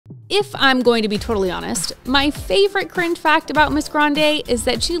if I'm going to be totally honest, my favorite cringe fact about Miss Grande is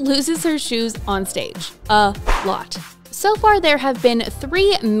that she loses her shoes on stage. A lot. So far, there have been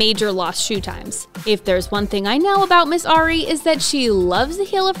 3 major lost shoe times. If there's one thing I know about Miss Ari is that she loves the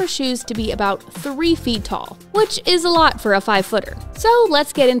heel of her shoes to be about 3 feet tall, which is a lot for a 5-footer. So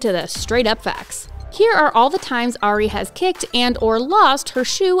let's get into the straight up facts. Here are all the times Ari has kicked and or lost her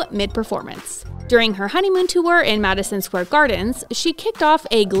shoe mid-performance. During her honeymoon tour in Madison Square Gardens, she kicked off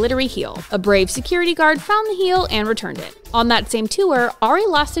a glittery heel. A brave security guard found the heel and returned it. On that same tour, Ari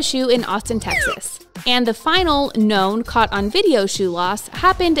lost a shoe in Austin, Texas. And the final known caught on video shoe loss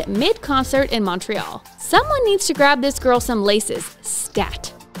happened mid-concert in Montreal. Someone needs to grab this girl some laces.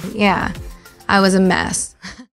 Stat. Yeah, I was a mess.